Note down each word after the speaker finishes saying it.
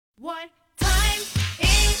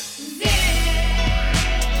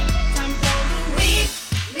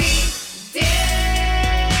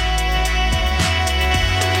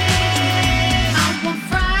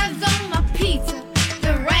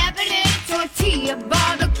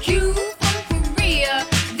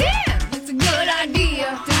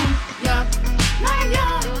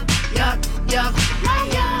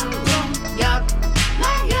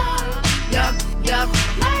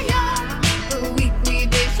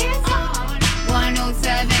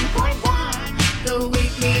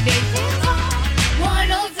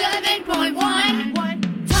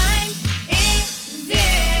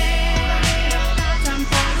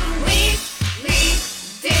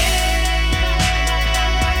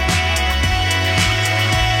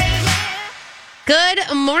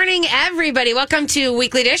morning, everybody. Welcome to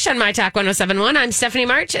Weekly Dish on My Talk 107.1. I'm Stephanie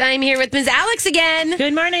March, and I'm here with Ms. Alex again.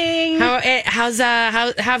 Good morning. How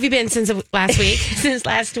have you been since last week? Since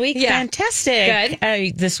last week? Yeah. Fantastic.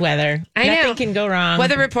 Good. This weather. I know. Nothing can go wrong.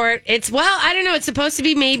 Weather report. I don't know. It's supposed to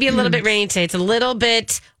be maybe a little bit rainy today. It's a little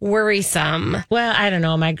bit worrisome. Well, I don't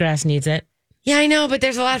know. My grass needs it. Yeah, I know, but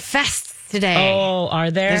there's a lot of fests today. Oh, are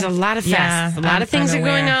there? There's a lot of fests. Yeah, a lot of things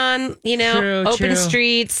unaware. are going on, True, open true.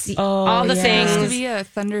 streets, Oh, all the yeah. things. Supposed to be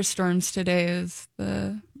thunderstorms today is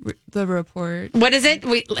the report. What is it?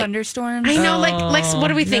 Thunderstorms. I know, what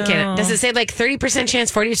are we thinking? no. Does it say 30%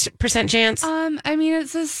 chance, 40% chance? I mean, it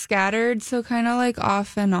says scattered, so kind of like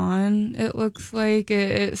off and on. It looks like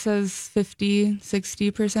it says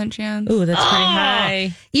 50-60% chance. Ooh, that's pretty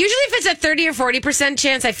high. Usually if it's a 30 or 40%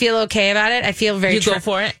 chance, I feel okay about it. I feel very... You go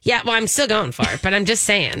for it? Yeah, well, I'm still going for it, but I'm just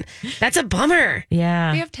saying. That's a bummer.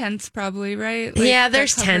 Yeah. We have tents probably, right? Yeah, that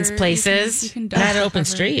there's tents places. You can Not open cover.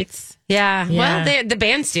 streets. Yeah. Yeah. Well, the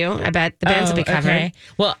bands do. I bet the bands will be covered. Okay.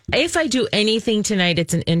 Well, if I do anything tonight,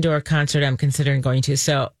 it's an indoor concert I'm considering going to,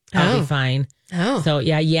 so I'll be fine. Oh. So,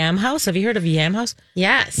 yeah, Yam House. Have you heard of Yam House?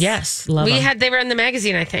 Yes. Yes. Love them. They were in the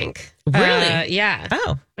magazine, I think. Really? Yeah.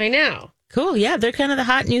 Oh. I know. Cool. Yeah, they're kind of the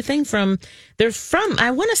hot new thing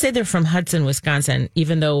I want to say they're from Hudson, Wisconsin,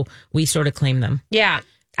 even though we sort of claim them. Yeah.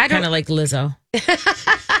 I don't Kind of like Lizzo.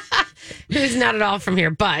 who's not at all from here,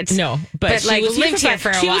 but No, but like she was lived here for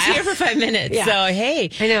a She while. was here for 5 minutes. Yeah. So, hey.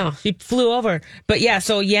 I know. She flew over. But yeah,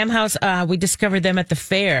 so Yam House, we discovered them at the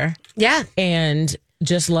fair Yeah. and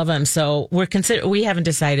just love them. So we haven't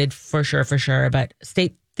decided for sure, but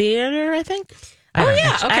State Theater, I think. I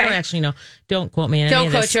don't actually know. Don't quote me on any Don't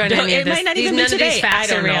of quote this. you on any of It this. might not even be None of today. these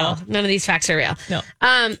facts I are don't real. know. None of these facts are real. No.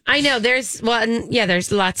 I know there's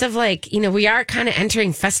there's lots of we are kind of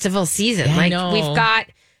entering festival season. Yeah, I know. We've got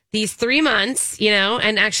these 3 months,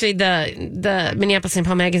 and actually the Minneapolis St.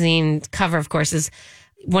 Paul magazine cover, of course, is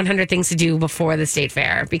 100 things to do before the state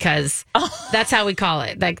fair, because that's how we call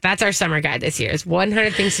it. Like, that's our summer guide this year, is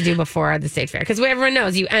 100 things to do before the state fair. Because everyone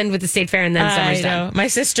knows you end with the state fair and then summer's done. My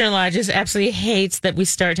sister-in-law just absolutely hates that we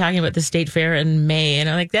start talking about the state fair in May. And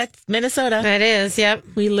I'm like, that's Minnesota. That is, yep.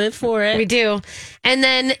 We live for it. We do. And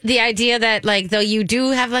then the idea that, though you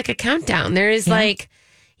do have, a countdown. There is, I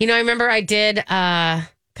remember I did,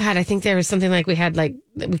 I think there was something we had,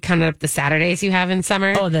 we counted up the Saturdays you have in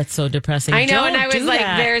summer. Oh, that's so depressing. I know. Don't And I was do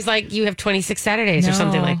that. there's you have 26 Saturdays or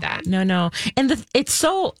something like that. No. And it's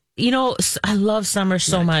so, I love summer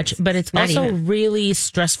so much, but it's Not also even. really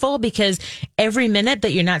stressful because every minute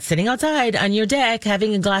that you're not sitting outside on your deck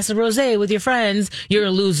having a glass of rosé with your friends, you're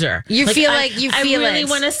a loser. You feel like you I feel really it.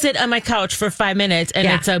 want to sit on my couch for 5 minutes and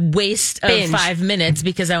Yeah. it's a waste of Binge. 5 minutes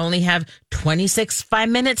because I only have 26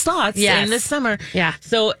 5-minute slots Yes. in the summer. Yeah.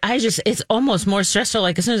 So it's almost more stressful.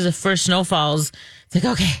 Like as soon as the first snow falls, it's like,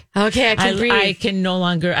 okay, I can breathe. I can no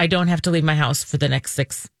longer, I don't have to leave my house for the next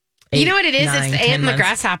 6, 8, You know what it is? 9, It's the 10 ant and the months.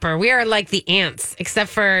 grasshopper. We are like the ants, except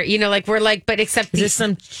for except Is this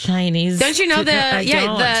some Chinese? Don't you know I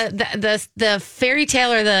don't. the fairy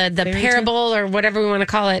tale or the parable or whatever we want to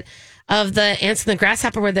call it of the ants and the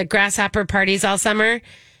grasshopper, where the grasshopper parties all summer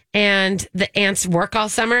and the ants work all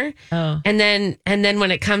summer. Oh. And then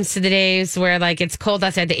when it comes to the days where it's cold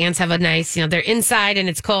outside, the ants have a nice, they're inside and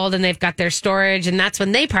it's cold and they've got their storage, and that's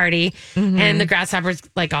when they party. And the grasshopper's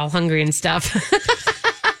all hungry and stuff.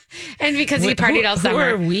 And because he partied all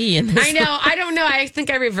summer. Who are we in this? I know. I don't know. I think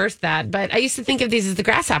I reversed that, but I used to think of these as the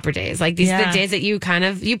grasshopper days. These are the days that you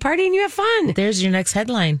you party and you have fun. There's your next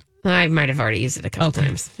headline. I might have already used it a couple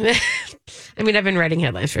times. I mean, I've been writing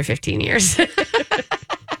headlines for 15 years.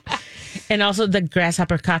 And also the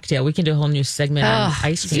grasshopper cocktail. We can do a whole new segment on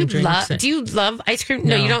ice cream drinks. Do you love ice cream?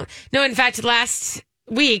 No, you don't. No, in fact, last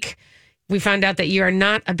week we found out that you are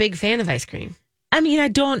not a big fan of ice cream. I mean, I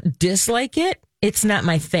don't dislike it. It's not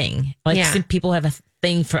my thing. Some people have a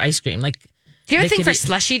thing for ice cream. Do you have a they thing could for eat-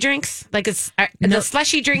 slushy drinks? The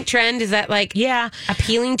slushy drink trend, is that Yeah.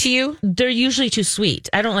 appealing to you? They're usually too sweet.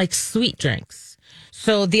 I don't like sweet drinks.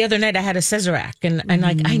 So the other night I had a Sazerac, and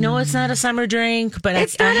I know it's not a summer drink, but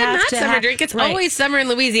It's I not a have not to summer have- drink. It's right. always summer in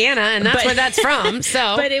Louisiana, and that's where that's from.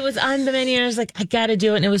 So, But it was on the menu. I was like, I got to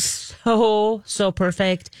do it. And it was so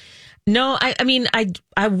perfect. No, I mean,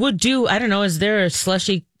 I would do, I don't know, is there a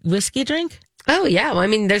slushy whiskey drink? oh yeah, well, I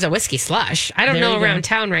mean, there's a whiskey slush. I don't There know you go. around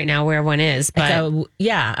town right now where one is, but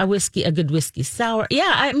A whiskey, a good whiskey sour.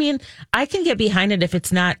 Yeah, I mean, I can get behind it if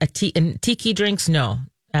it's not and tiki drinks. No,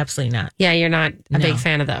 absolutely not. yeah, you're not a No. big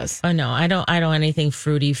fan of those. Oh no, I don't anything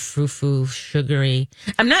fruity, frou-frou, sugary.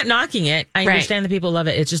 I'm not knocking it. I Right. understand that people love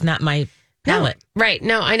it. It's just not my palate. No, right.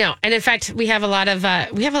 No, I know. And in fact, we have a lot of,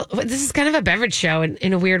 this is kind of a beverage show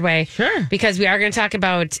in a weird way. Sure. Because we are going to talk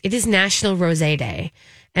about, it is National Rosé Day.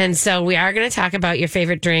 And so we are going to talk about your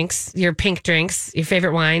favorite drinks, your pink drinks, your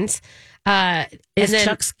favorite wines. Is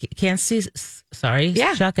Chuck's Kansky? Sorry,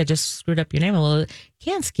 Yeah. Chuck, I just screwed up your name a little.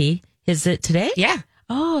 Kansky, is it today? Yeah.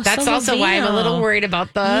 Oh, That's also why I'm a little worried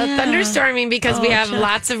about the thunderstorming because we have Chuck.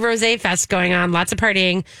 lots of Rosé Fest going on, lots of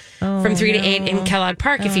partying from 3 to 8 in Kellogg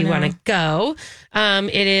Park if you want to go.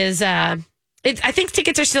 It is, I think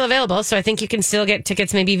tickets are still available, so I think you can still get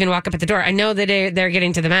tickets, maybe even walk up at the door. I know that they're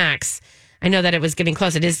getting to the max. I know that it was getting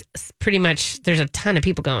close. It is pretty much, there's a ton of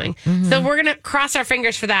people going. So we're going to cross our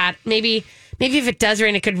fingers for that. Maybe if it does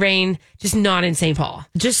rain, it could rain, just not in St. Paul.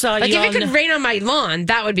 Just saw Like you if it could rain on my lawn,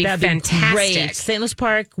 that would be fantastic. Great. St. Louis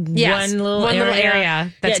Park, Yes, one little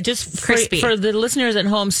area that's just crispy. For the listeners at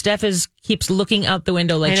home, Steph keeps looking out the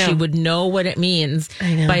window like I know. she would know what it means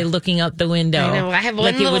know. by looking out the window. I know. I have one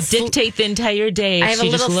like it little would dictate the entire day. If I have a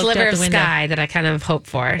she just little looked sliver out of the window. sky that I kind of hope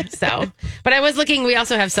for. So, but I was looking. We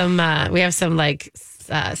also have some. We have some like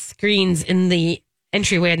screens in the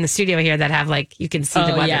entryway in the studio here that have like you can see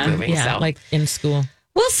the weather moving. Yeah, So like in school.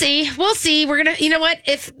 we'll see. We'll see. We're gonna. You know what?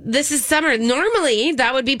 If this is summer, normally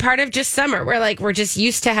that would be part of just summer. We're just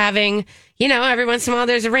used to having. Every once in a while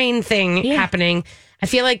there's a rain thing happening. I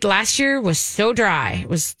feel like last year was so dry. It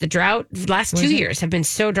was the drought? The last 2 years have been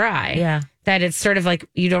so dry. Yeah. That it's sort of like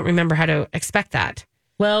you don't remember how to expect that.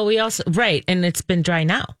 Well, we also and it's been dry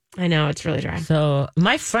now. I know it's really dry. So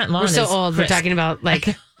my front lawn We're so is old. crisp. We're talking about like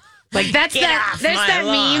that's Get that. off There's my that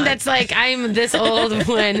lawn. meme that's like I'm this old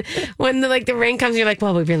when the rain comes. You're like,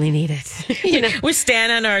 well, we really need it. We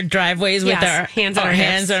stand on our driveways with Yes, our hands on our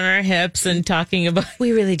hands hips. on our hips and talking about.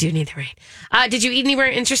 We really do need the rain. Did you eat anywhere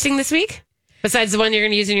interesting this week besides the one you're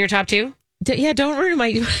going to use in your top two? Yeah, don't ruin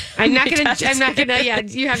my. I'm not gonna. Yeah,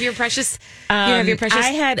 you have your precious. You have your precious. I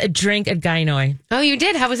had a drink at Gainoi. Oh, you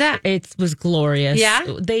did. How was that? It was glorious. Yeah?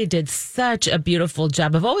 They did such a beautiful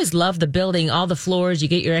job. I've always loved the building, all the floors. You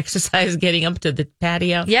get your exercise getting up to the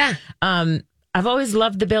patio. Yeah. I've always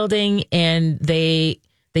loved the building, and they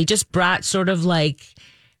just brought sort of like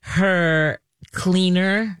her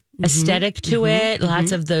cleaner aesthetic to it.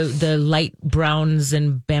 Lots of the light browns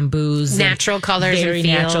and bamboos, Natural and colors, very and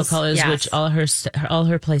feels. natural colors, Yes. which all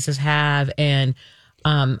her places have, and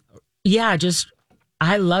just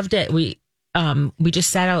I loved it. We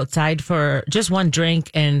just sat outside for just one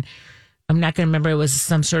drink, and I'm not going to remember. It was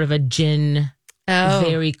some sort of a gin,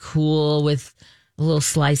 very cool with a little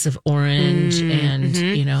slice of orange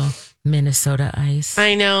and Minnesota ice.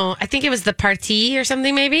 I know. I think it was the party or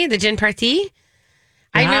something. Maybe the gin party.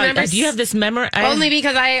 I Wow. remember. Do you have this memory? Only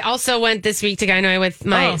because I also went this week to Gainoi with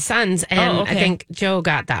my sons, and okay. I think Joe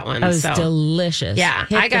got that one. It was so. delicious. Yeah,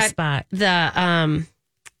 Hit I the got spot.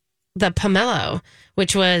 the pomelo,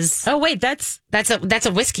 which was Oh wait, that's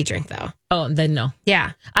a whiskey drink though. then no.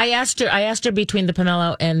 Yeah, I asked her between the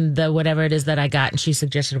pomelo and the whatever it is that I got, and she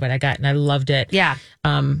suggested what I got, and I loved it. yeah.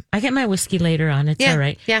 I get my whiskey later on. It's Yeah, all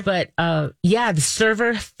right. yeah. But the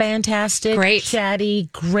server, fantastic, Great. chatty,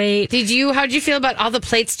 great. How did you feel about all the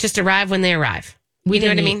plates just arrive when they arrive? We You know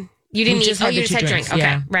what I didn't mean? You didn't We eat. just had You the just two had drinks, drink. Okay,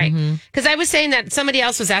 yeah. right. Mm-hmm. Because I was saying that somebody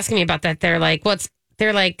else was asking me about that. They're like,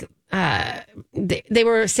 they're like, they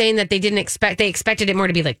were saying that they expected it more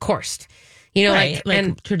to be like coursed. Right, like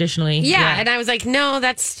and traditionally. yeah, and I was like, no,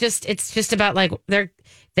 it's just about like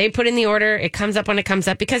they put in the order, it comes up when it comes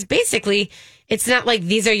up, because basically it's not like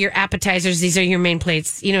these are your appetizers, these are your main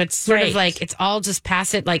plates. It's sort of Right. like it's all just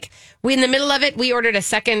pass it. Like we in the middle of it, we ordered a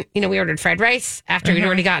second, we ordered fried rice after we'd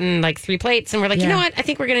already gotten like 3 plates, and we're like, you Yeah. know what? I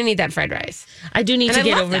think we're gonna need that fried rice. I do need And to I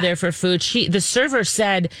get love over that. there for food. The server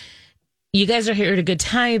said, "You guys are here at a good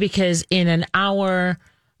time because in an hour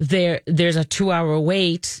there's a 2-hour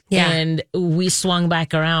wait." Yeah. And we swung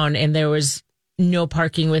back around, and there was no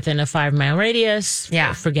parking within a 5-mile radius.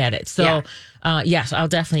 Yeah. Forget it. So, yes, I'll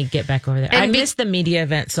definitely get back over there. And I missed the media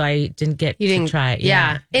event, so I didn't get to try it.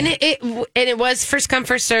 Yeah. And it was first come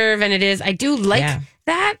first serve, and it is. I do like Yeah.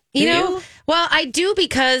 that. Do You know, you? well, I do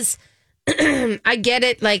because I get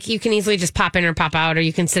it. Like you can easily just pop in or pop out, or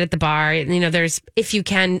you can sit at the bar. And, there's if you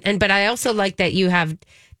can, but I also like that you have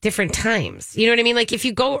different times. You know what I mean? Like if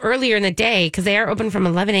you go earlier in the day, because they are open from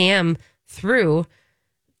 11 a.m. through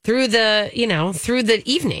the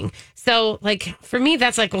evening. So like for me,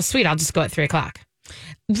 that's like, well, sweet. I'll just go at 3:00.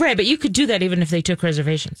 Right, but you could do that even if they took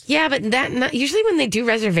reservations. Yeah, but usually when they do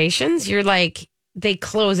reservations, you're like they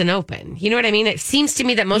close and open. You know what I mean? It seems to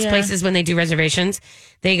me that most Yeah. places when they do reservations,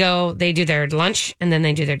 they do their lunch and then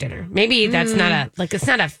they do their dinner. Maybe that's not it's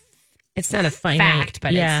not a It's not a finite. fact,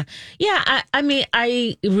 but yeah. I mean,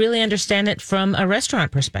 I really understand it from a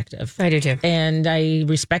restaurant perspective. I do too. And I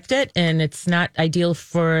respect it. And it's not ideal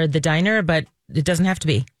for the diner, but it doesn't have to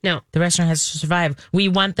be. No. The restaurant has to survive. We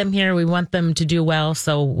want them here. We want them to do well.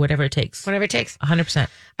 So whatever it takes. Whatever it takes. 100%.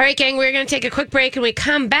 All right, gang, we're going to take a quick break. And we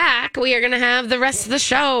come back, we are going to have the rest of the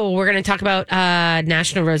show. We're going to talk about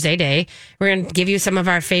National Rosé Day. We're going to give you some of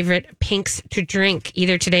our favorite pinks to drink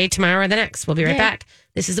either today, tomorrow, or the next. We'll be right back.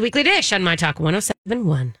 This is the Weekly Dish on My Talk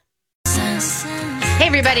 107.1. Hey,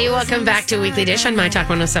 everybody. Welcome back to Weekly Dish on My Talk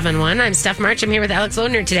 107.1. I'm Steph March. I'm here with Alex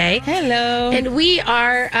Lohner today. Hello. And we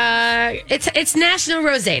are, it's National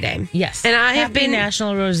Rosé Day. Yes. And I have Happy been...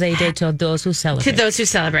 National Rosé Day to those who celebrate. To those who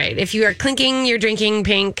celebrate. If you are clinking, you're drinking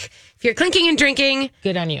pink. If you're clinking and drinking...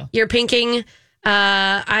 Good on you. You're pinking.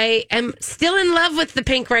 I am still in love with the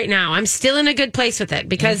pink right now. I'm still in a good place with it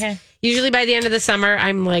because usually by the end of the summer,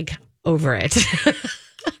 I'm like over it.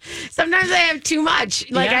 Sometimes I have too much.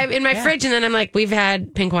 Like I'm in my fridge and then I'm like, we've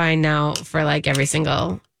had pink wine now for like every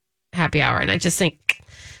single happy hour. And I just think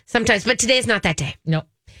sometimes, but today is not that day. Nope.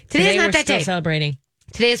 Today is not that day. Celebrating.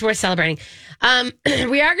 Today is worth celebrating.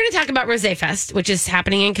 We are going to talk about Rosé Fest, which is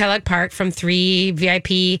happening in Kellogg Park from 3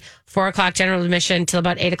 VIP, 4 o'clock general admission till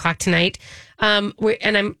about 8 o'clock tonight. I'm going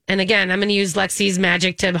to use Lexi's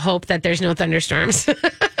magic to hope that there's no thunderstorms.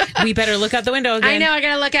 We better look out the window again. I know, I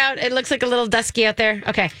got to look out. It looks like a little dusky out there.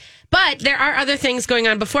 Okay. But there are other things going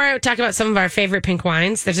on. Before I talk about some of our favorite pink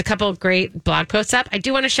wines, there's a couple of great blog posts up. I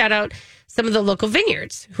do want to shout out some of the local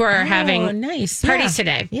vineyards who are having parties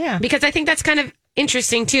today. Yeah. Because I think that's kind of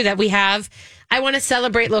interesting too that we have. I want to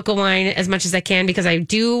celebrate local wine as much as I can because I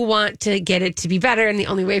do want to get it to be better. And the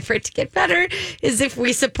only way for it to get better is if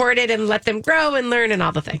we support it and let them grow and learn and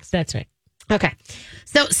all the things. That's right. Okay.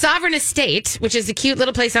 So Sovereign Estate, which is a cute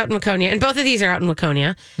little place out in Waconia, and both of these are out in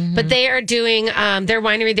Waconia, but they are doing their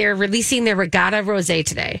winery. They're releasing their Regatta Rosé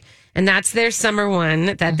today. And that's their summer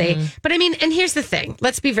one that they, but I mean, and here's the thing.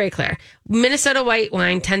 Let's be very clear. Minnesota white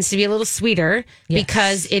wine tends to be a little sweeter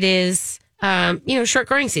because it is, short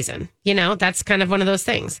growing season. That's kind of one of those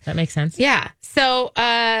things. That makes sense. Yeah. So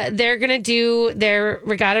they're going to do their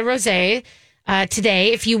Regatta Rosé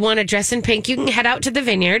today. If you want to dress in pink, you can head out to the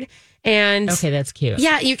vineyard. And okay, that's cute.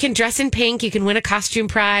 Yeah, you can dress in pink. You can win a costume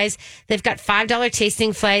prize. They've got $5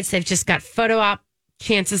 tasting flights. They've just got photo op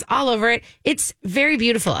chances all over it. It's very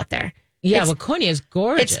beautiful out there. Yeah, Waconia is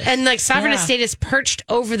gorgeous. And like Sovereign Estate is perched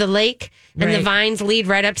over the lake, and the vines lead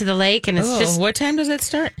right up to the lake. And it's just. What time does it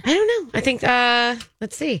start? I don't know. I think,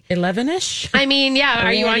 let's see. 11-ish? I mean, yeah.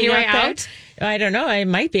 Are you on your way out? I don't know. I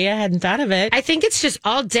might be. I hadn't thought of it. I think it's just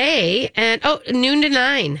all day and noon to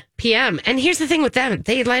 9 p.m. And here's the thing with them.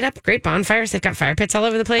 They light up great bonfires. They've got fire pits all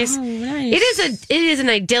over the place. Oh, nice. It is an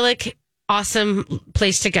idyllic, awesome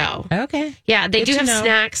place to go. Okay. Yeah, they do have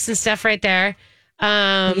snacks and stuff right there. You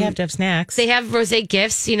have to have snacks. They have rosé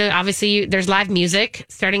gifts. Obviously there's live music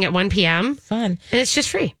starting at 1 p.m. Fun. And it's just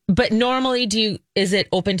free. But normally, is it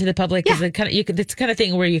open to the public? Yeah. Is it it's the kind of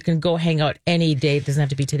thing where you can go hang out any day. It doesn't have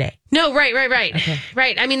to be today. No, right. Okay.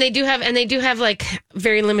 Right. I mean, they do have like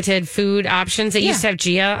very limited food options. They used to have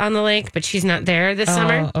Gia on the lake, but she's not there this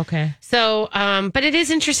summer. Okay. So, but it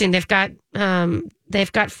is interesting. They've got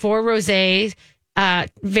 4 rosé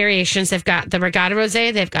variations. They've got the Regatta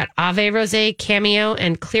Rosé, they've got Ave Rosé, Cameo,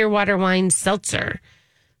 and Clearwater Wine Seltzer.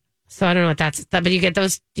 So I don't know what that's, but you get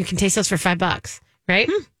those. You can taste those for $5, right?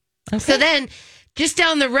 Okay. So then, just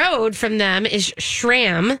down the road from them is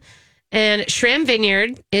Schramm, and Schramm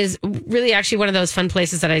Vineyard is really actually one of those fun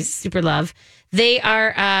places that I super love. They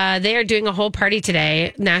are doing a whole party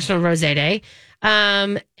today, National Rosé Day.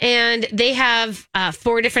 And they have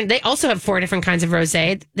 4 different. They also have 4 different kinds of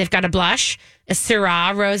rosé. They've got a blush, a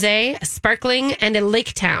Syrah rosé, a sparkling, and a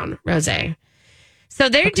Lake Town rosé. So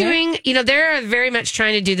they're doing. They're very much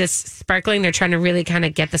trying to do this sparkling. They're trying to really kind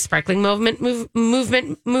of get the sparkling movement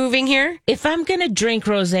moving here. If I'm gonna drink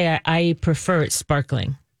rosé, I prefer it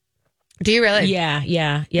sparkling. Do you really? Yeah.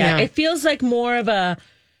 It feels like more of an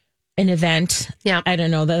event. Yeah. I don't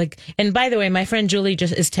know. And by the way, my friend Julie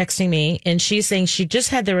just is texting me and she's saying she just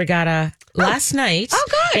had the Regatta last night. Oh,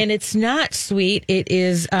 good. And it's not sweet. It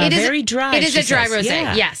is very dry. It is a dry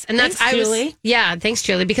rosé. Yes. And that's Julie. Yeah. Thanks,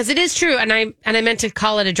 Julie, because it is true. And I meant to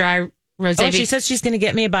call it a dry rosé. Oh, she says she's going to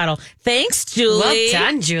get me a bottle. Thanks, Julie. Well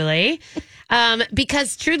done, Julie.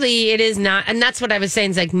 Because truly it is not. And that's what I was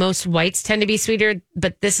saying is like most whites tend to be sweeter,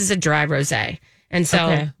 but this is a dry rosé. And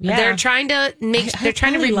so they're trying to they're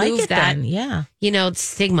trying to remove like that, then. Yeah.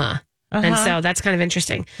 Stigma And so that's kind of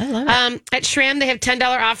interesting. I love it. At Shram, they have $10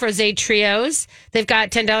 off rosé trios. They've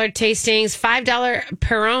got $10 tastings, $5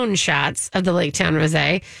 Perron shots of the Lake Town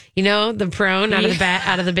rosé. You know, the Perron out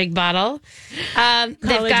of the big bottle. They've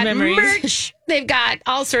got memories. merch. They've got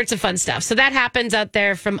all sorts of fun stuff. So that happens out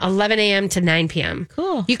there from 11 a.m. to 9 p.m.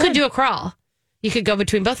 Cool. You could do a crawl. You could go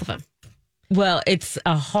between both of them. Well, it's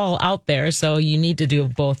a haul out there, so you need to do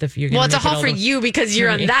both if you're going to. Well, it's a haul for you because you're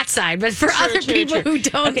on that side, but for other people who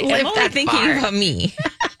don't live I'm only that thinking far. about me.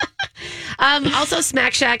 Also,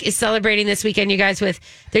 Smack Shack is celebrating this weekend, you guys,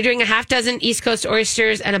 they're doing a half dozen East Coast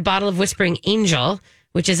oysters and a bottle of Whispering Angel,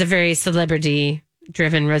 which is a very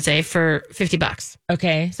celebrity-driven rosé for $50.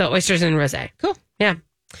 Okay. So oysters and rosé. Cool. Yeah.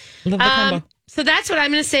 Love the combo. So that's what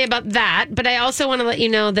I'm going to say about that. But I also want to let you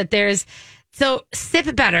know that so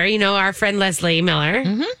Sip Better, you know, our friend Leslie Miller,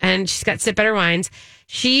 and she's got Sip Better Wines.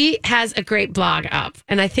 She has a great blog up,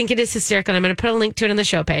 and I think it is hysterical. And I'm going to put a link to it on the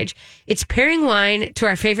show page. It's pairing wine to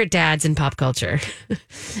our favorite dads in pop culture.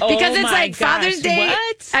 Because it's like Father's Day.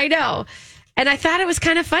 What? I know. And I thought it was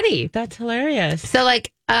kind of funny. That's hilarious. So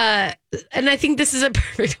and I think this is a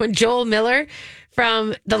perfect one. Joel Miller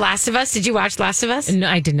from The Last of Us. Did you watch Last of Us? No,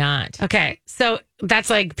 I did not. Okay. So that's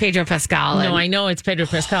like Pedro Pascal. No, I know it's Pedro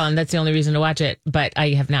Pascal, and that's the only reason to watch it, but I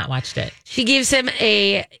have not watched it. She gives him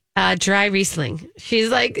a dry Riesling. She's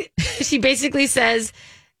like, she basically says,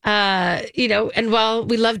 and while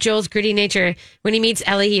we love Joel's gritty nature, when he meets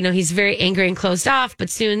Ellie, he's very angry and closed off, but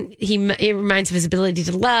soon it reminds of his ability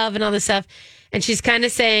to love and all this stuff. And she's kind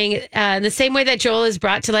of saying, in the same way that Joel is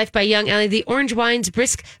brought to life by young Ellie, the orange wine's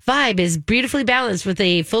brisk vibe is beautifully balanced with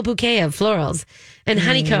a full bouquet of florals and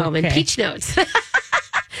honeycomb and peach notes.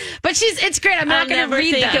 But it's great. I'm not going to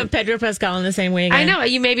read think them. of Pedro Pascal in the same way again. I know.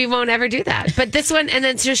 You maybe won't ever do that. But this one, and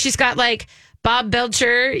then so she's got like Bob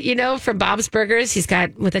Belcher, from Bob's Burgers. He's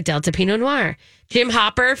got with a Delta Pinot Noir. Jim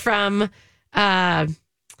Hopper from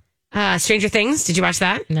Stranger Things. Did you watch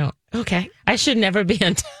that? No. Okay. I should never be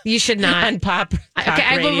on You should not. on pop. Okay,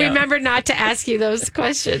 I will radio. remember not to ask you those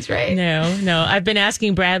questions, right? No. I've been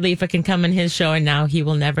asking Bradley if I can come on his show, and now he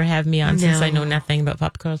will never have me on since I know nothing about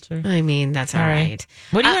pop culture. I mean, that's all right.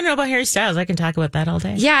 What do you want to know about Harry Styles? I can talk about that all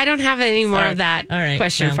day. Yeah, I don't have any more of that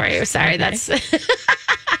question for you. Sorry, okay. that's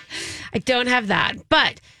I don't have that.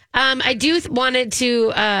 But I do wanted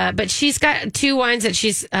to, but she's got two wines that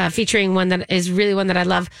she's featuring. One that is really one that I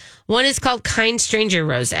love. One is called Kind Stranger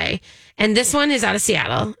Rosé, and this one is out of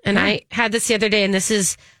Seattle. And I had this the other day, and this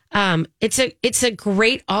is it's a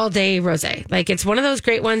great all day rosé. Like it's one of those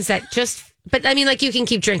great ones that just. But I mean, like you can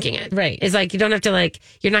keep drinking it. Right. It's like you don't have to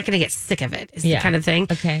you're not going to get sick of it. Is the kind of thing.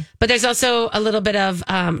 Okay. But there's also a little bit of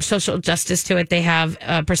social justice to it. They have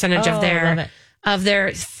a percentage of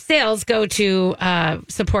their sales go to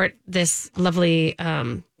support this lovely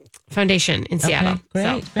foundation in Seattle.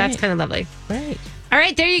 Great, so that's kind of lovely. Great. All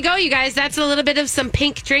right, there you go, you guys. That's a little bit of some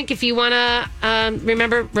pink drink. If you want to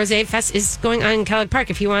remember, Rosé Fest is going on in Kellogg Park.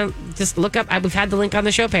 If you want, just look up. We've had the link on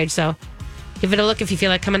the show page, so give it a look if you feel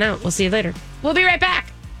like coming out. We'll see you later. We'll be right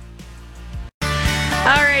back.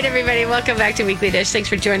 All right, everybody, welcome back to Weekly Dish. Thanks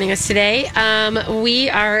for joining us today. We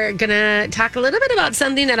are going to talk a little bit about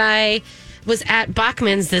something that I was at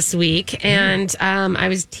Bachman's this week, and I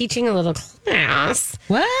was teaching a little class.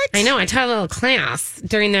 What? I know, I taught a little class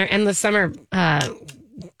during their endless summer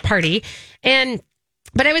party,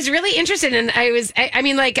 but I was really interested, and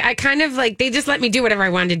I kind of they just let me do whatever I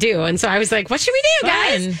wanted to do, and so I was like, what should we do,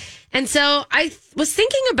 guys? Fun. And so I was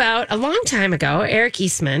thinking about a long time ago, Eric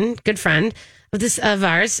Eastman, good friend of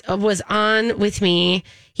ours, was on with me.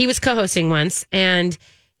 He was co-hosting once, and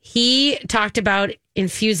he talked about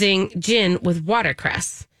infusing gin with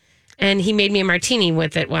watercress. And he made me a martini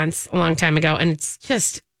with it once a long time ago, and it's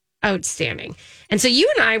just outstanding. And so you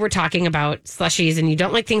and I were talking about slushies, and you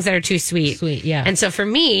don't like things that are too sweet. Sweet, yeah. And so for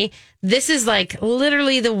me, this is like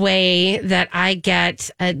literally the way that I get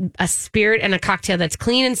a spirit and a cocktail that's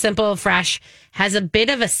clean and simple, fresh, has a bit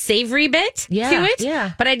of a savory bit to it.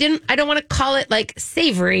 Yeah. But I don't want to call it like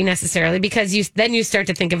savory necessarily, because then you start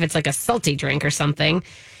to think of it's like a salty drink or something.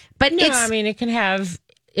 But No, I mean,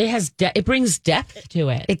 it brings depth to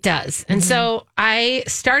it. It does. And so I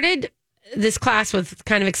started this class with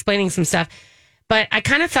kind of explaining some stuff, but I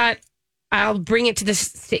kind of thought I'll bring it to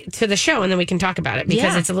the show and then we can talk about it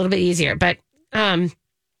because it's a little bit easier. But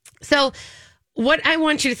so what I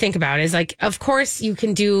want you to think about is of course you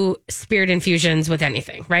can do spirit infusions with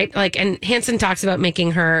anything, right? And Hanson talks about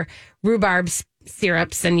making her rhubarb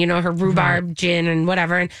syrups and, her rhubarb gin and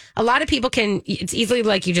whatever. And a lot of people it's easily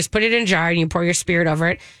like you just put it in a jar and you pour your spirit over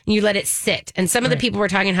it and you let it sit. And some of the people were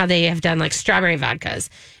talking how they have done like strawberry vodkas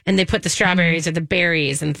and they put the strawberries or the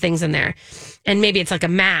berries and things in there. And maybe it's like a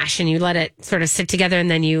mash and you let it sort of sit together and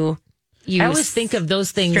then you I always think of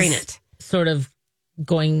those things strain it. Sort of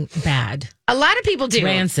going bad. A lot of people do.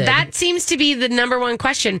 Rancid. That seems to be the number one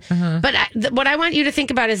question. But what I want you to think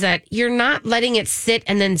about is that you're not letting it sit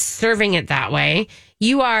and then serving it that way.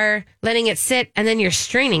 You are letting it sit and then you're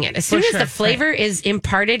straining it. As soon as the flavor is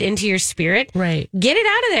imparted into your spirit, get it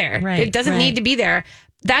out of there. Right. It doesn't need to be there.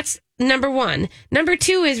 That's number one. Number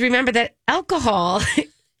two is remember that alcohol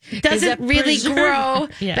doesn't really grow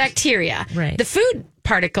bacteria. Right. The food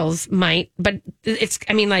particles might, but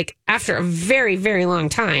after a very, very long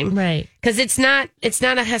time. Right. Because it's not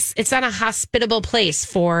a hospitable place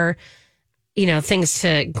for, things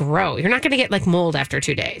to grow. You're not going to get like mold after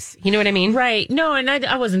 2 days. You know what I mean? Right. No, and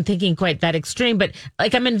I wasn't thinking quite that extreme, but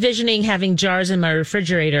like I'm envisioning having jars in my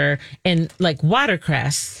refrigerator and like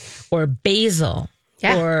watercress or basil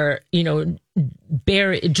or,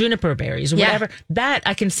 juniper berries or whatever. That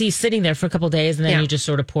I can see sitting there for a couple of days and then you just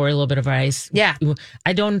sort of pour a little bit of ice. Yeah.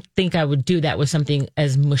 I don't think I would do that with something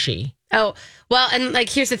as mushy. Oh, well, and like,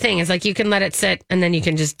 here's the thing is like, you can let it sit and then you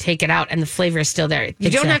can just take it out and the flavor is still there. You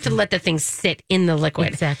don't have to let the thing sit in the liquid.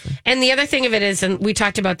 Exactly. And the other thing of it is, and we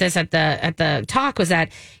talked about this at the talk, was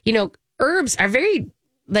that, herbs are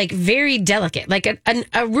very delicate. Like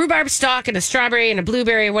a rhubarb stalk and a strawberry and a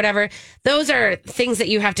blueberry or whatever, those are things that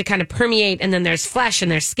you have to kind of permeate. And then there's flesh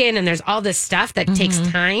and there's skin and there's all this stuff that takes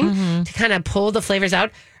time to kind of pull the flavors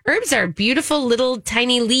out. Herbs are beautiful little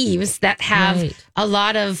tiny leaves that have a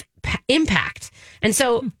lot of impact. And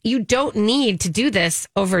so you don't need to do this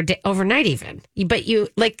overnight even. But you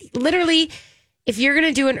literally, if you're going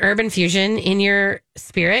to do an herb infusion in your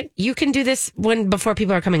spirit, you can do this before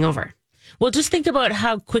people are coming over. Well, just think about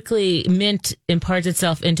how quickly mint imparts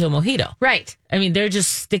itself into a mojito. Right. I mean, they're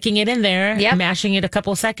just sticking it in there, mashing it a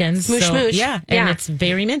couple seconds. Smoosh. And it's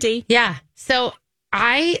very minty. Yeah. So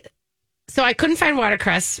I couldn't find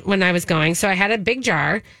watercress when I was going. So I had a big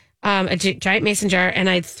jar, a giant mason jar, and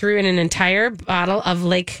I threw in an entire bottle of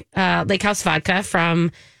Lake House vodka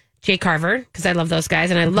from Jay Carver, because I love those guys.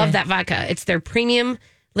 And I love that vodka. It's their premium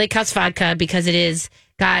Lake House vodka because it's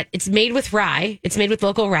made with rye. It's made with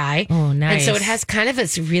local rye. Oh, nice. And so it has kind of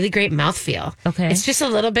this really great mouthfeel. Okay. It's just a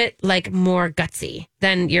little bit like more gutsy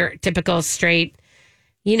than your typical straight,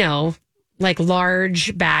 like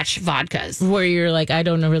large batch vodkas. Where you're like, I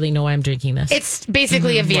don't really know why I'm drinking this. It's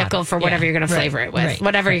basically a vehicle for whatever you're going to flavor it with,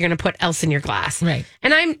 whatever you're going to put else in your glass. Right.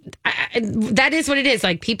 And that is what it is.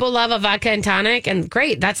 Like, people love a vodka and tonic, and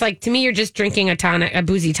great. That's like, to me, you're just drinking a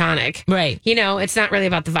boozy tonic. Right. It's not really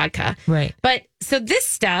about the vodka. Right. But so this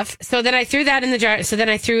stuff, so then I threw that in the jar. So then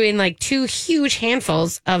I threw in like 2 huge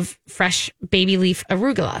handfuls of fresh baby leaf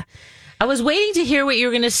arugula. I was waiting to hear what you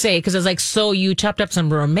were going to say because I was like, so you chopped up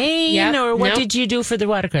some romaine or what did you do for the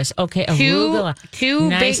watercress? Okay, arugula. Two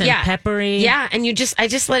nice big, and peppery. Yeah, and I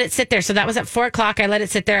just let it sit there. So that was at 4:00. I let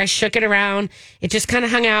it sit there. I shook it around. It just kind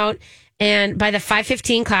of hung out. And by the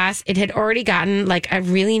 5:15 class, it had already gotten like a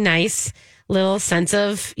really nice little sense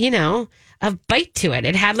of, a bite to it.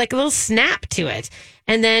 It had like a little snap to it.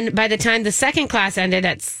 And then by the time the second class ended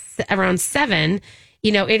at around 7,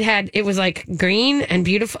 it was like green and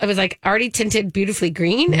beautiful. It was like already tinted beautifully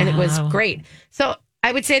green, and it was great. So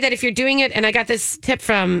I would say that if you're doing it, and I got this tip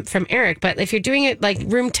from Eric, but if you're doing it like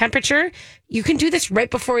room temperature, you can do this right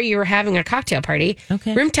before you're having a cocktail party.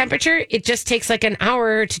 Okay. Room temperature, it just takes like an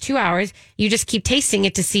hour to 2 hours. You just keep tasting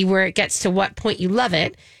it to see where it gets to what point you love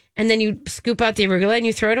it. And then you scoop out the arugula and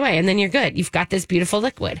you throw it away, and then you're good. You've got this beautiful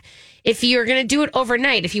liquid. If you're going to do it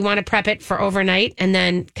overnight, if you want to prep it for overnight, and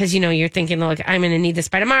then, because, you're thinking, look, I'm going to need this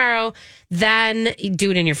by tomorrow, then you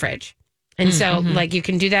do it in your fridge. And so, you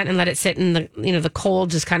can do that and let it sit in the, the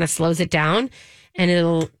cold just kind of slows it down, and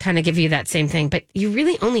it'll kind of give you that same thing. But you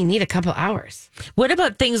really only need a couple hours. What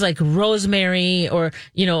about things like rosemary or,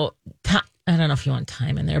 I don't know if you want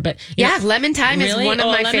thyme in there, but lemon thyme is one of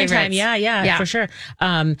my favorites. Thyme, yeah, for sure.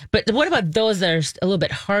 But what about those that are a little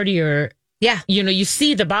bit hardier? Yeah, you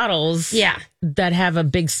see the bottles. That have a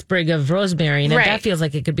big sprig of rosemary, and that feels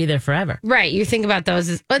like it could be there forever. Right. You think about those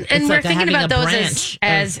as, and we're like thinking about those branch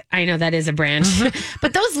as I know that is a branch,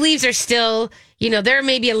 but those leaves are still, they're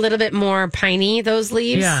maybe a little bit more piney. Those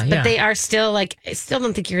leaves, but they are still I still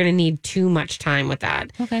don't think you're going to need too much time with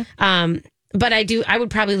that. Okay. But I would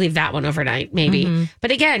probably leave that one overnight, maybe. But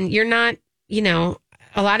again, you're not, a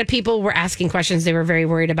lot of people were asking questions. They were very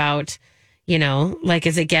worried about, do you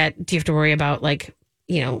have to worry about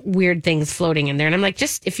weird things floating in there. And I'm like,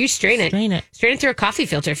 just if you strain it through a coffee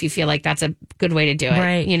filter if you feel like that's a good way to do it.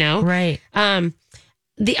 Right. Right.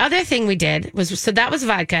 The other thing we did was, so that was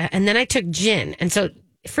vodka, and then I took gin. And so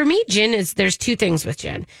for me, there's two things with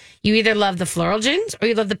gin. You either love the floral gins or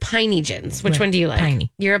you love the piney gins. Which one do you like?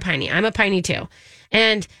 Piney. You're a piney. I'm a piney too.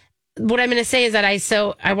 And what I'm going to say is that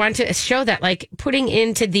I want to show that like putting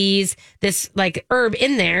into this like herb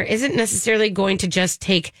in there isn't necessarily going to just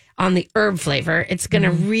take on the herb flavor. It's going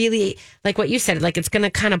to really, like what you said, like it's going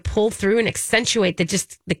to kind of pull through and accentuate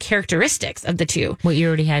the characteristics of the two. What you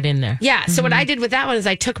already had in there. Yeah. So what I did with that one is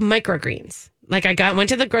I took microgreens. Like went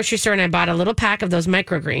to the grocery store and I bought a little pack of those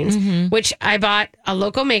microgreens, which I bought a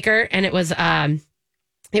local maker, and it was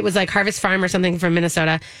like Harvest Farm or something from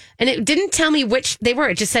Minnesota. And it didn't tell me which they were.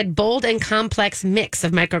 It just said bold and complex mix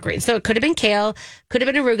of microgreens. So it could have been kale, could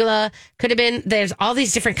have been arugula, could have been, there's all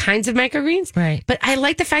these different kinds of microgreens. Right. But I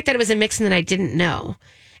like the fact that it was a mix and that I didn't know.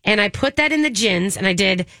 And I put that in the gins, and I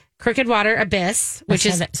did Crooked Water Abyss, which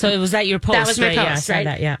is... So was that your post? That was my right? post, yeah, right?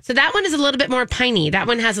 That, yeah. So that one is a little bit more piney. That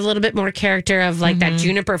one has a little bit more character of like that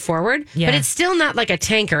juniper forward. Yeah. But it's still not like a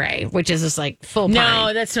Tanqueray, which is just like full pine.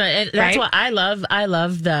 No, that's right. That's Right? what I love. I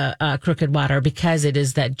love the Crooked Water because it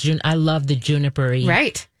is that I love the juniper-y.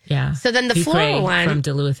 Right. Yeah. So then the Hugh floral Craig one from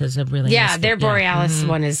Duluth is a really nice their one. Borealis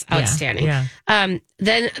one is outstanding. Yeah.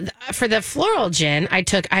 Then for the floral gin, I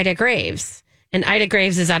took Ida Graves. And Ida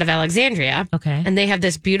Graves is out of Alexandria. Okay. And they have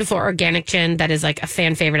this beautiful organic gin that is like a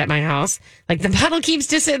fan favorite at my house. Like the bottle keeps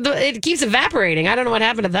it keeps evaporating. I don't know what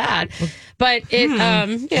happened to that. But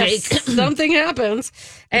it something happens.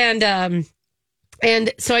 And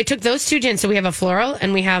so I took those two gins. So we have a floral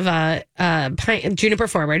and we have a juniper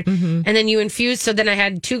forward. And then you infuse. So then I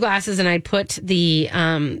had 2 glasses and I put the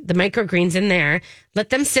microgreens in there,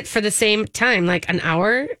 let them sit for the same time, like an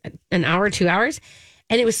hour, 2 hours.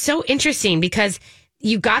 And it was so interesting because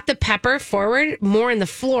you got the pepper forward more in the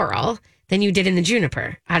floral than you did in the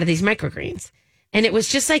juniper out of these microgreens. And it was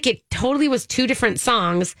just like it totally was 2 different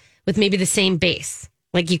songs with maybe the same bass.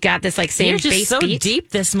 Like you got this like same You're just bass so beat. deep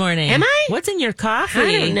this morning. Am I? What's in your coffee?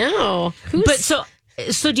 I don't know. But so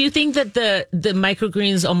do you think that the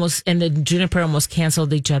microgreens almost and the juniper almost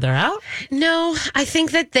canceled each other out? No, I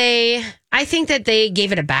think that they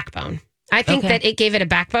gave it a backbone. I think that it gave it a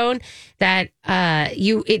backbone that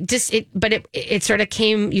it sort of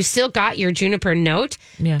came, you still got your juniper note,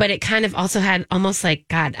 but it kind of also had almost like,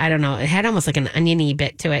 God, I don't know, it had almost like an oniony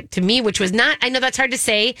bit to it to me, which was not, I know that's hard to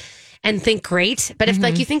say and think great, but if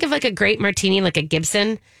like you think of like a great martini, like a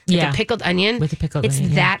Gibson, like a pickled onion, with a pickled it's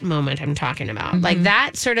onion, that moment I'm talking about. Like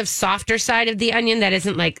that sort of softer side of the onion that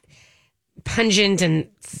isn't like pungent and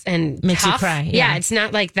makes tough. you cry. Yeah, it's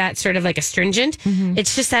not like that sort of like astringent.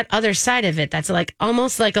 It's just that other side of it that's like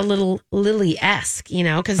almost like a little Lily-esque,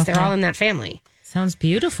 because they're all in that family. Sounds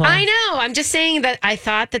beautiful. I know. I'm just saying that I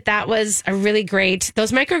thought that was a really great,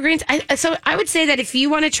 those microgreens. So I would say that if you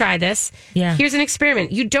want to try this, here's an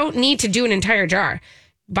experiment. You don't need to do an entire jar.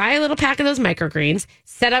 Buy a little pack of those microgreens,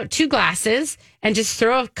 set out 2 glasses, and just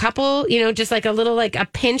throw a couple, just like a little, like a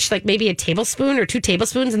pinch, like maybe a tablespoon or 2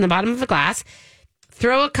 tablespoons in the bottom of a glass.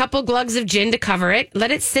 Throw a couple glugs of gin to cover it.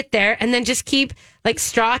 Let it sit there, and then just keep like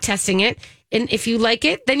straw testing it. And if you like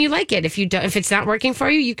it, then you like it. If you don't, if it's not working for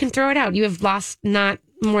you, you can throw it out. You have lost not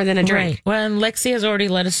more than a drink. Right. Well, and Lexi has already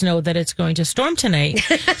let us know that it's going to storm tonight.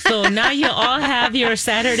 So now you all have your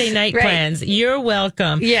Saturday night plans. You're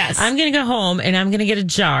welcome. Yes. I'm going to go home and I'm going to get a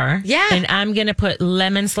jar. Yeah. And I'm going to put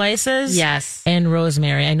lemon slices. Yes. And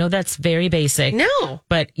rosemary. I know that's very basic. No.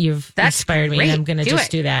 But you've inspired me and I'm going to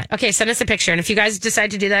just do that. Okay, send us a picture. And if you guys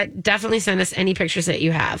decide to do that, definitely send us any pictures that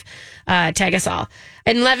you have. Tag us all.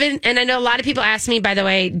 And I know a lot of people ask me, by the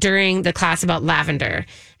way, during the class about lavender.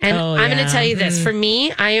 And I'm going to tell you this. For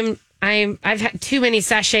me, I've had too many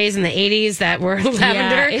sachets in the 80s that were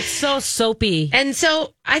lavender. Yeah, it's so soapy. And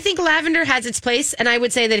so I think lavender has its place. And I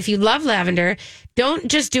would say that if you love lavender, don't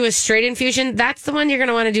just do a straight infusion. That's the one you're going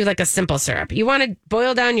to want to do like a simple syrup. You want to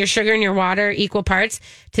boil down your sugar and your water equal parts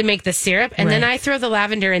to make the syrup. And then I throw the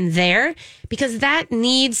lavender in there because that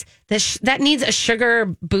needs a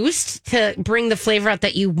sugar boost to bring the flavor out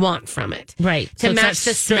that you want from it. Right. To so match it's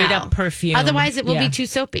the straight smell. up perfume. Otherwise it will be too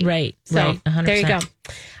soapy. Right. So right. 100%. there you go.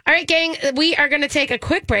 All right, gang, we are going to take a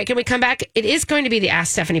quick break and we come back. It is going to be the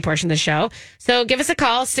Ask Stephanie portion of the show. So give us a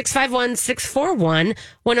call,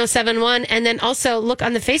 651-641-1071. And then also look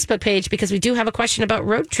on the Facebook page because we do have a question about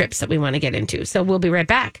road trips that we want to get into. So we'll be right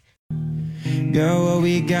back.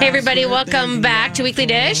 Hey, everybody. Welcome back to Weekly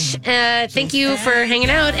Dish. Thank you for hanging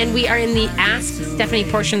out. And we are in the Ask Stephanie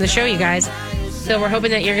portion of the show, you guys. So we're hoping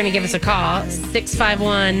that you're going to give us a call,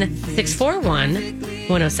 651-641-1071.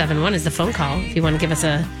 1071 is the phone call. If you want to give us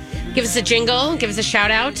a jingle, give us a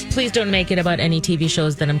shout out. Please don't make it about any TV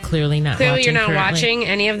shows that I'm clearly not Clearly, watching. you're not currently. watching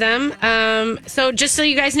any of them. So just so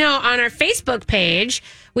you guys know, on our Facebook page,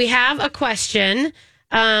 we have a question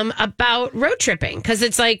about road tripping. Because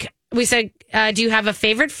it's like, we said, do you have a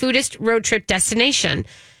favorite foodist road trip destination?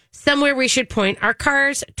 Somewhere we should point our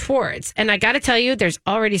cars towards. And I got to tell you, there's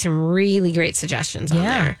already some really great suggestions on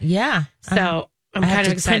there. Yeah. So I'm I have kind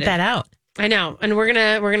of to excited. print that out. I know, and we're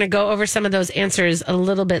gonna go over some of those answers a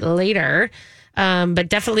little bit later. But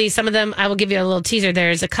definitely some of them, I will give you a little teaser.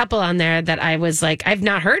 There's a couple on there that I was like, I've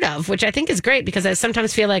not heard of, which I think is great because I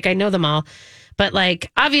sometimes feel like I know them all. But like,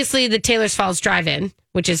 obviously the Taylor's Falls Drive-In,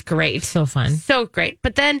 which is great. So fun. So great.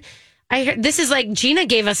 But then I heard, this is like, Gina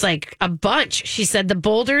gave us like a bunch. She said the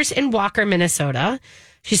Boulders in Walker, Minnesota.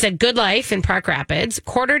 She said Good Life in Park Rapids,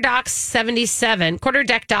 Quarter Deck Docks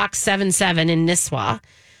 77 in Nisswa,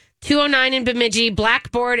 209 in Bemidji,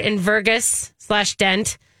 Blackboard in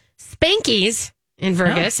Vergas/Dent, Spanky's in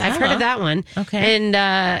Vergas. I've heard of that one. Okay. And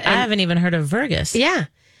I haven't even heard of Vergas. yeah.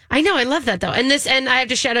 I know, I love that though. And I have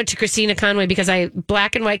to shout out to Christina Conway because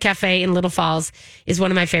Black and White Cafe in Little Falls is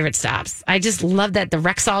one of my favorite stops. I just love that the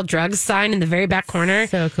Rexall Drugs sign in the very back corner.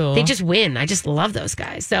 So cool. They just win. I just love those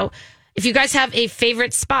guys. So if you guys have a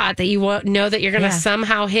favorite spot that you know that you're going to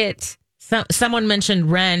somehow hit. Someone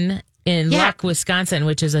mentioned Wren in Luck, Wisconsin,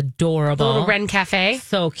 which is adorable. The little Wren Cafe.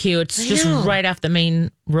 So cute. It's just know. right off the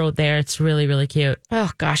main road there. It's really, really cute.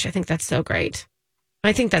 Oh gosh, I think that's so great.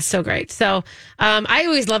 So I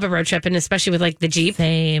always love a road trip, and especially with like the Jeep.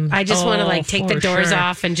 Same. I just want to like take the for doors sure.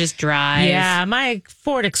 off and just drive. Yeah, my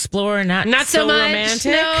Ford Explorer, not so much.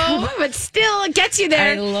 romantic. No, but still it gets you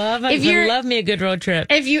there. I love If it. you're- I love me a good road trip.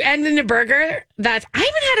 If you end in a burger, I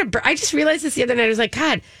haven't had I just realized this the other night. I was like,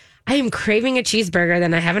 God, I am craving a cheeseburger.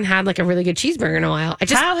 Then I haven't had like a really good cheeseburger in a while.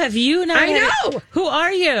 How have you not? I had know. it? Who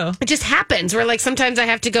are you? It just happens where like sometimes I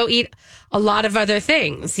have to go eat a lot of other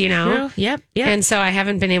things, you know? True. Yep. And so I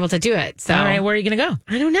haven't been able to do it. So All right, where are you going to go?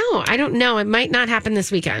 I don't know. It might not happen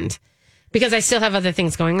this weekend because I still have other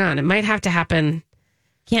things going on. It might have to happen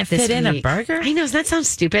Can't this fit in a week. burger? I know. That sounds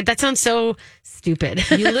stupid. That sounds so stupid.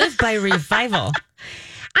 You live by Revival.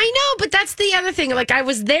 I know, but that's the other thing. Like I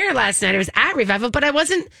was there last night. I was at Revival, but I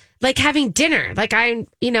wasn't like having dinner. Like I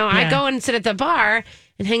go and sit at the bar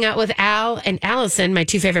and hang out with Al and Allison, my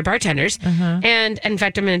two favorite bartenders. And in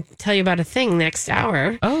fact, I'm going to tell you about a thing next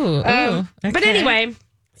hour. Oh, But okay. anyway,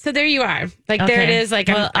 so there you are. Like there it Okay. is. Like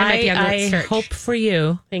Well, I might be on I the search. hope for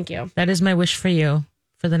you. Thank you. That is my wish for you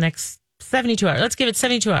for the next 72 hours. Let's give it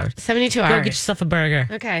 72 hours. 72 Go hours. get yourself a burger.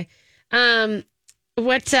 Okay. So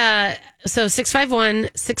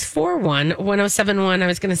 651-641-1071. I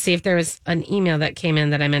was going to see if there was an email that came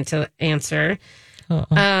in that I meant to answer.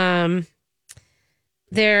 Uh-oh.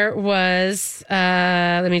 There was,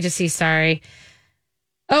 let me just see. Sorry.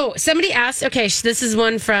 Oh, somebody asked, okay, this is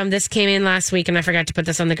one this came in last week and I forgot to put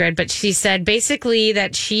this on the grid, but she said basically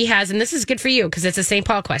that she has, and this is good for you because it's a St.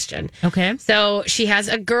 Paul question. Okay. So she has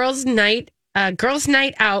a girls' night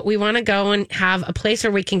out. We want to go and have a place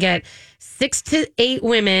where we can get 6 to 8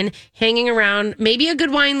 women hanging around, maybe a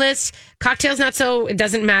good wine list, cocktails, it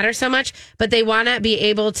doesn't matter so much, but they want to be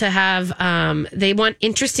able to have, they want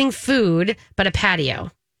interesting food, but a patio.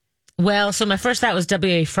 Well, so my first thought was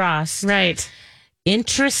W.A. Frost. Right.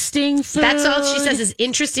 Interesting food. That's all she says is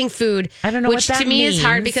interesting food. I don't know which what that to me is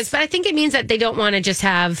hard means. but I think it means that they don't want to just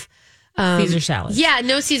have Caesar salad. Yeah,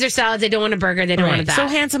 no Caesar salads. They don't want a burger. They don't want that. So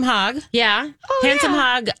Handsome Hog. Yeah. Oh, Handsome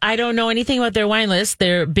yeah. Hog, I don't know anything about their wine list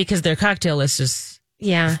because their cocktail list is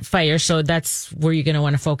Yeah. fire. So that's where you're going to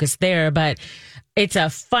want to focus there. But it's a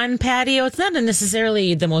fun patio. It's not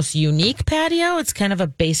necessarily the most unique patio. It's kind of a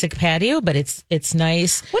basic patio, but it's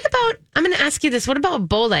nice. What about, I'm going to ask you this. What about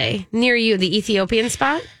Bole near you, the Ethiopian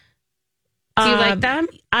spot? Do you like them?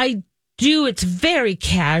 I do. It's very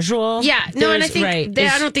casual. Yeah. No, and I There's- think right.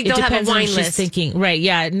 I don't think It they'll have a depends on wine what she's list. Thinking. Right.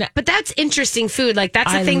 Yeah. But that's interesting food. Like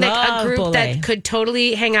that's a I thing that love a group Bole. that could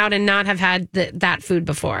totally hang out and not have had that food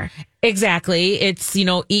before. Exactly. It's,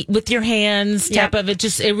 eat with your hands type of it.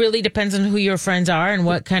 It really depends on who your friends are and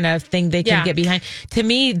what kind of thing they can get behind. To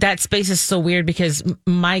me, that space is so weird because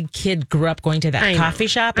my kid grew up going to that I know. coffee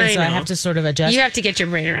shop. And I so I know. have to sort of adjust. You have to get your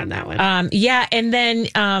brain around that one. Yeah. And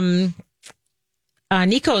then,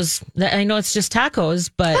 Nico's, I know it's just tacos,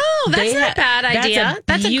 but that's not a bad idea.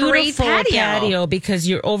 That's a great beautiful patio. because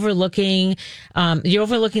you're overlooking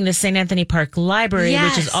the St. Anthony Park Library,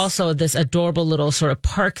 which is Yes. also this adorable little sort of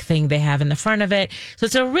park thing they have in the front of it. So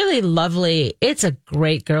it's a really lovely, it's a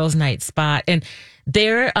great girls' night spot. And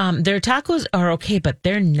their tacos are okay, but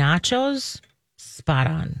their nachos spot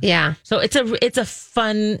on. Yeah. So it's a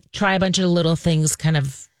fun, try a bunch of little things kind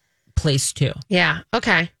of place too. Yeah.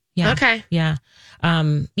 Okay. Yeah. Okay. Yeah.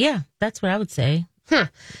 Yeah, that's what I would say. Huh.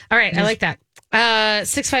 All right. I like that.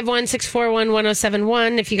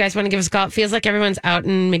 651-641-1071. If you guys want to give us a call, it feels like everyone's out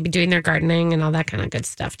and maybe doing their gardening and all that kind of good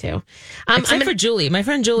stuff too. Except for Julie. My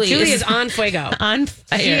friend Julie. Julie is on fuego. On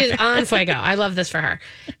fire. She is on fuego. I love this for her.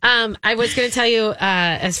 I was going to tell you,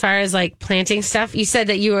 as far as like planting stuff, you said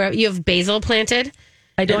that you have basil planted.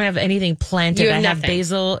 I don't have anything planted. You have I have nothing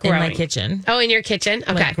basil in my kitchen. Oh, in your kitchen?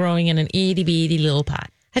 Okay. Like growing in an itty bitty little pot.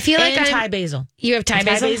 I feel like Thai basil. You have Thai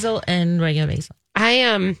basil? Thai basil and regular basil.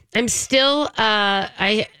 I'm still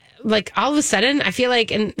I like all of a sudden I feel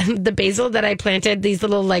like in the basil that I planted, these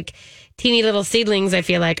little like teeny little seedlings, I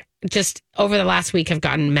feel like just over the last week have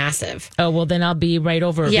gotten massive. Oh, well then I'll be right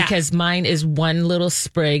over because mine is one little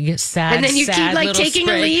sprig, sad, and then you keep like taking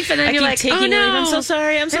sprig. a leaf and then you're like, oh no, I'm so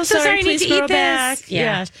sorry. I'm so sorry. I need Please to grow eat back. this.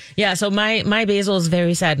 Yeah. Yeah. So my basil is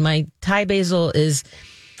very sad. My Thai basil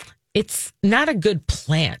it's not a good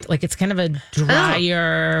plant. Like it's kind of a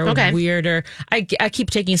drier, weirder. I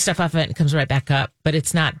keep taking stuff off of it and it comes right back up, but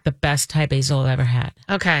it's not the best Thai basil I've ever had.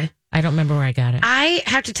 Okay. I don't remember where I got it. I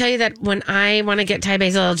have to tell you that when I want to get Thai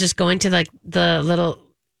basil, I'll just go into like the little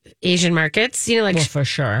Asian markets, you know, like well, for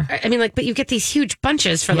sure. I mean, like, but you get these huge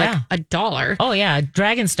bunches for like $1. Oh yeah,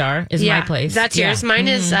 Dragon Star is my place. That's yours. Mine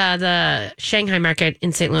is the Shanghai market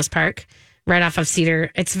in St. Louis Park, right off of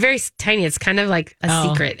Cedar. It's very tiny. It's kind of like a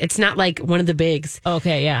secret. It's not like one of the bigs.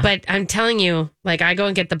 Okay, yeah. But I'm telling you, like I go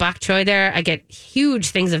and get the bok choy there. I get huge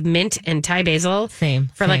things of mint and Thai basil. Same.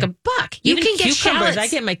 Like $1. You Even can get cucumbers. shallots. I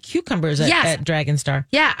get my cucumbers at Dragon Star.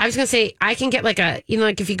 Yeah, I was gonna say I can get like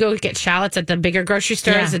like if you go get shallots at the bigger grocery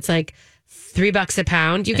stores, it's like $3 a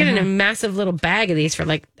pound. You get in a massive little bag of these for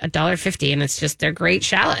like $1.50, and it's just they're great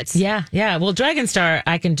shallots. Yeah, yeah. Well, Dragon Star,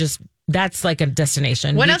 that's like a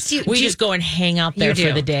destination. What else do you just go and hang out there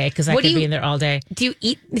for the day because I could be in there all day. Do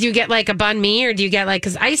you get like a banh mi, or do you get like,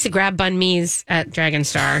 because I used to grab banh mi's at Dragon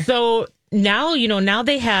Star. So now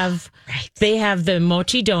they have the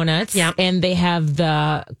mochi donuts, and they have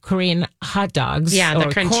the Korean hot dogs,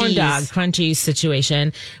 the corn dog crunchy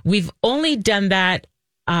situation. We've only done that.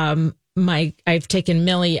 I've taken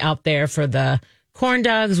Millie out there for the corn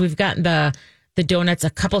dogs. We've gotten the donuts a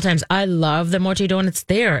couple times. I love the mochi donuts.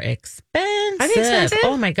 They are expensive. Are they expensive?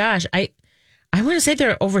 Oh my gosh. I want to say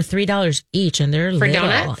they're over $3 each, and they're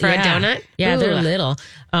little. For a donut? Yeah, Ooh. they're little.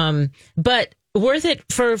 But worth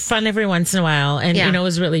it for fun every once in a while. And it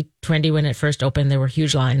was really trendy when it first opened. There were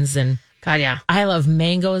huge lines, and God, yeah. I love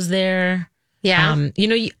mangoes there. Yeah.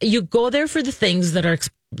 You go there for the things that are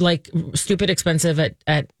like stupid expensive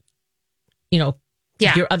at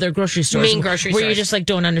your other grocery stores. Main grocery where stores. you just like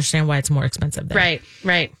don't understand why it's more expensive there.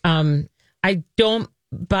 Right. I don't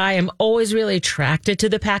buy. I'm always really attracted to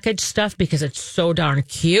the packaged stuff because it's so darn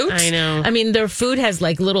cute. I know. I mean, their food has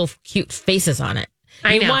like little cute faces on it.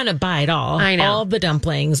 You want to buy it all. I know. All the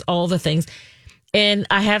dumplings, all the things. And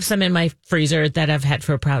I have some in my freezer that I've had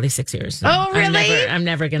for probably 6 years. Oh, really? I'm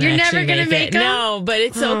never going to You're actually never gonna make it. them? No, but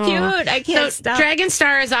it's so cute. I can't stop. Dragon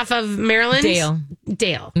Star is off of Maryland. Dale,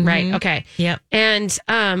 right? Okay. Yep. And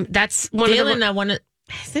that's one Dale of the. and I want to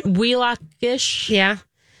Wheelock-ish. Yeah.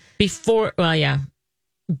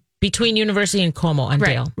 Between University and Como on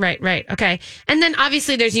Dale. Right. Okay. And then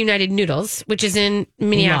obviously there's United Noodles, which is in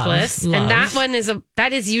Minneapolis. Love. And that one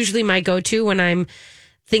is usually my go-to when I'm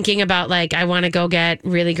thinking about like I want to go get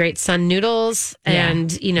really great Sun noodles, and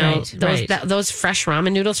those fresh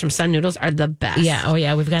ramen noodles from Sun Noodles are the best. Yeah, oh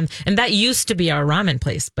yeah, we've gotten, and that used to be our ramen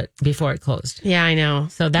place, but before it closed. Yeah, I know.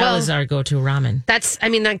 So that was our go-to ramen. That's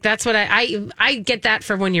what I get that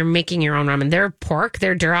for when you're making your own ramen. Their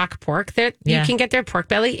Duroc pork, you can get their pork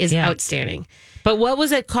belly is outstanding. But what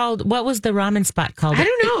was it called? What was the ramen spot called? I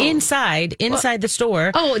don't know. Inside the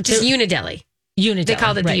store. Oh, just Unideli. They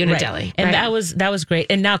called it the Unideli. Right. And that was great.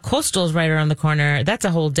 And now Coastal's right around the corner. That's a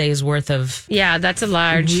whole day's worth of that's a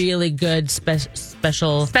large, really good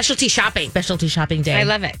specialty shopping day. I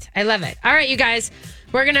love it. All right, you guys,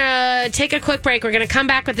 we're gonna take a quick break. We're gonna come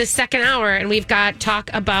back with this second hour, and we've got talk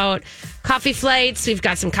about coffee flights, we've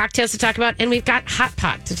got some cocktails to talk about, and we've got hot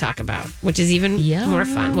pot to talk about, which is even more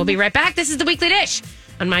fun. We'll be right back. This is the Weekly Dish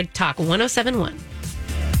on My Talk 107.1.